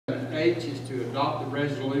H is to adopt the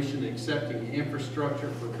resolution accepting infrastructure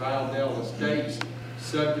for Valdosta Estates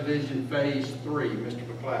Subdivision Phase 3. Mr.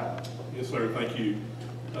 McLeod. Yes, sir, thank you.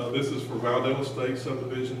 This is for Valdosta Estates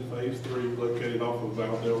Subdivision Phase 3 located off of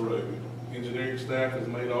Valdell Road. Engineering staff has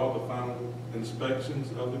made all the final inspections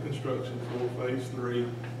of the construction for Phase 3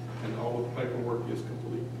 and all of the paperwork is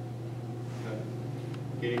complete.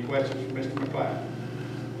 Any questions for Mr. McLeod?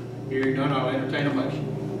 Hearing none, I'll entertain a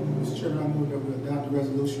motion. Mr. Chairman, I move that we adopt the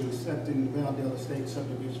resolution accepting Valdosta Estates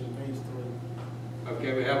Subdivision Phase 3.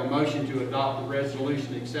 Okay, we have a motion to adopt the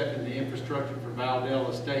resolution accepting the infrastructure for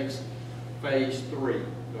Valdosta Estates Phase 3.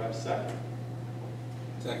 Do I have a second?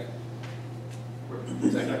 Second.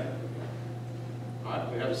 Second. All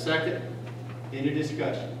right, we have a second. Any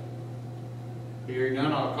discussion? Hearing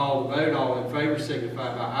none, I'll call the vote. All in favor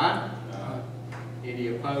signify by aye. Any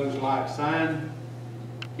opposed, like sign.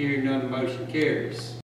 Hearing none, the motion carries.